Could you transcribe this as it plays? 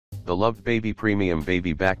The loved Baby Premium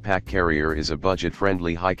Baby Backpack Carrier is a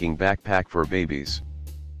budget-friendly hiking backpack for babies.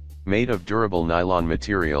 Made of durable nylon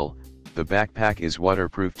material, the backpack is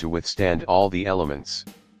waterproof to withstand all the elements.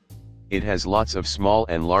 It has lots of small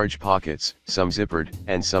and large pockets, some zippered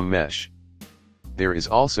and some mesh. There is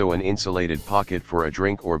also an insulated pocket for a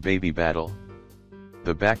drink or baby bottle.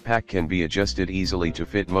 The backpack can be adjusted easily to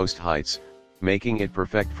fit most heights, making it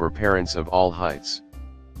perfect for parents of all heights.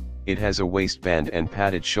 It has a waistband and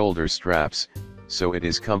padded shoulder straps, so it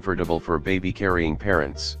is comfortable for baby-carrying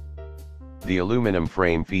parents. The aluminum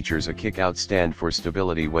frame features a kick-out stand for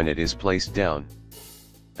stability when it is placed down.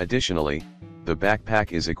 Additionally, the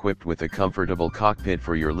backpack is equipped with a comfortable cockpit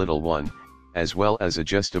for your little one, as well as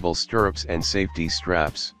adjustable stirrups and safety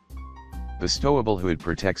straps. The stowable hood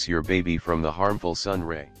protects your baby from the harmful sun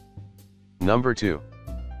ray. Number 2.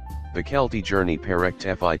 The Kelty Journey Perect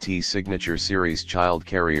FIT Signature Series Child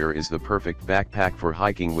Carrier is the perfect backpack for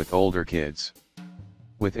hiking with older kids.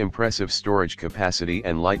 With impressive storage capacity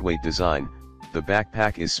and lightweight design, the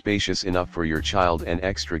backpack is spacious enough for your child and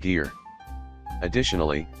extra gear.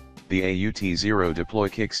 Additionally, the AUT0 deploy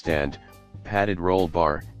kickstand, padded roll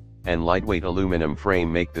bar, and lightweight aluminum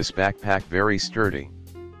frame make this backpack very sturdy.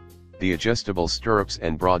 The adjustable stirrups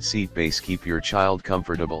and broad seat base keep your child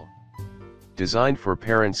comfortable. Designed for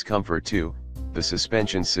parents' comfort too, the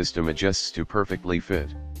suspension system adjusts to perfectly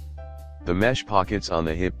fit. The mesh pockets on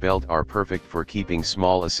the hip belt are perfect for keeping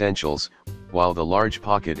small essentials, while the large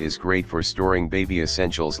pocket is great for storing baby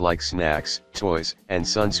essentials like snacks, toys, and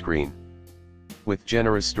sunscreen. With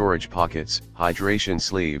generous storage pockets, hydration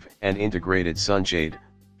sleeve, and integrated sunshade,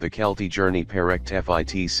 the Kelty Journey Perect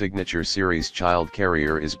FIT Signature Series Child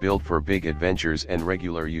Carrier is built for big adventures and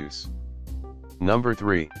regular use. Number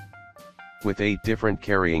 3. With 8 different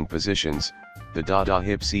carrying positions, the Dada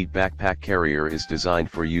Hip Seat Backpack Carrier is designed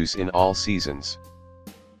for use in all seasons.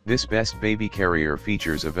 This best baby carrier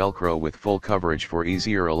features a Velcro with full coverage for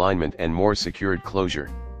easier alignment and more secured closure.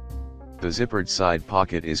 The zippered side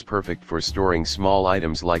pocket is perfect for storing small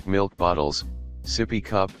items like milk bottles, sippy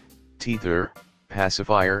cup, teether,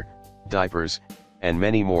 pacifier, diapers, and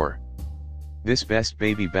many more. This best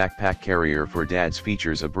baby backpack carrier for dads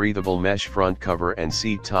features a breathable mesh front cover and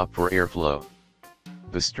seat top for airflow.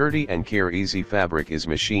 The sturdy and care-easy fabric is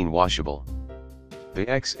machine washable. The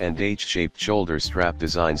X and H-shaped shoulder strap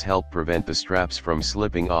designs help prevent the straps from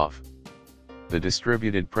slipping off. The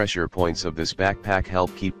distributed pressure points of this backpack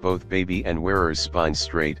help keep both baby and wearer's spines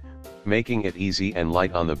straight, making it easy and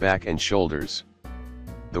light on the back and shoulders.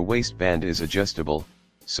 The waistband is adjustable,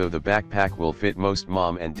 so the backpack will fit most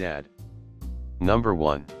mom and dad. Number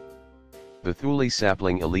 1. The Thule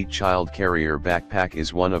Sapling Elite Child Carrier Backpack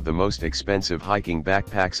is one of the most expensive hiking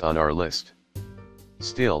backpacks on our list.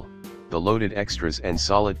 Still, the loaded extras and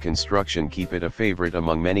solid construction keep it a favorite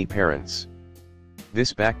among many parents.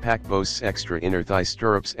 This backpack boasts extra inner thigh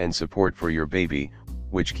stirrups and support for your baby,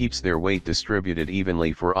 which keeps their weight distributed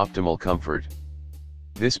evenly for optimal comfort.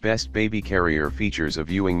 This best baby carrier features a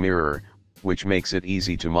viewing mirror, which makes it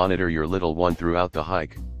easy to monitor your little one throughout the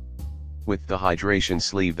hike. With the hydration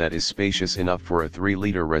sleeve that is spacious enough for a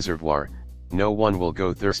 3-liter reservoir, no one will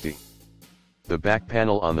go thirsty. The back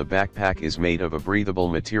panel on the backpack is made of a breathable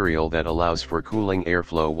material that allows for cooling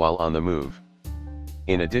airflow while on the move.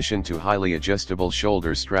 In addition to highly adjustable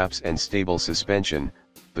shoulder straps and stable suspension,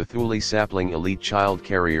 the Thule Sapling Elite Child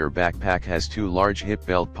Carrier Backpack has 2 large hip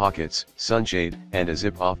belt pockets, sunshade, and a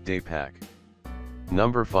zip-off day pack.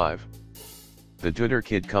 Number 5. The Duder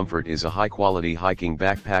Kid Comfort is a high-quality hiking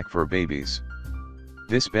backpack for babies.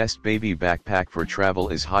 This best baby backpack for travel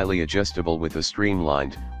is highly adjustable with a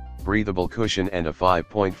streamlined, breathable cushion and a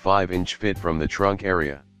 5.5-inch fit from the trunk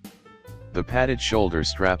area. The padded shoulder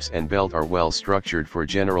straps and belt are well structured for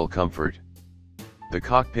general comfort. The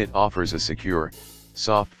cockpit offers a secure,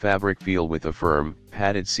 soft fabric feel with a firm,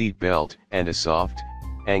 padded seat belt and a soft,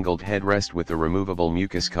 angled headrest with a removable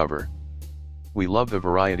mucus cover. We love the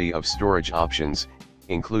variety of storage options,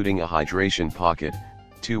 including a hydration pocket,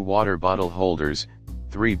 2 water bottle holders,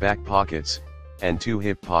 3 back pockets, and 2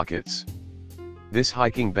 hip pockets. This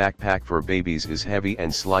hiking backpack for babies is heavy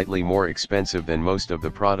and slightly more expensive than most of the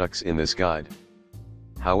products in this guide.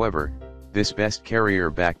 However, this best carrier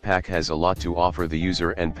backpack has a lot to offer the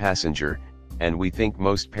user and passenger, and we think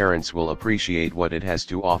most parents will appreciate what it has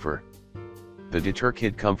to offer. The Duder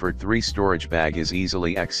Kid Comfort 3 storage bag is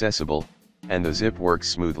easily accessible, and the zip works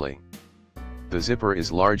smoothly. The zipper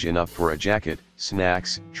is large enough for a jacket,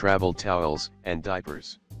 snacks, travel towels, and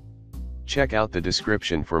diapers. Check out the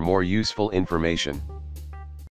description for more useful information.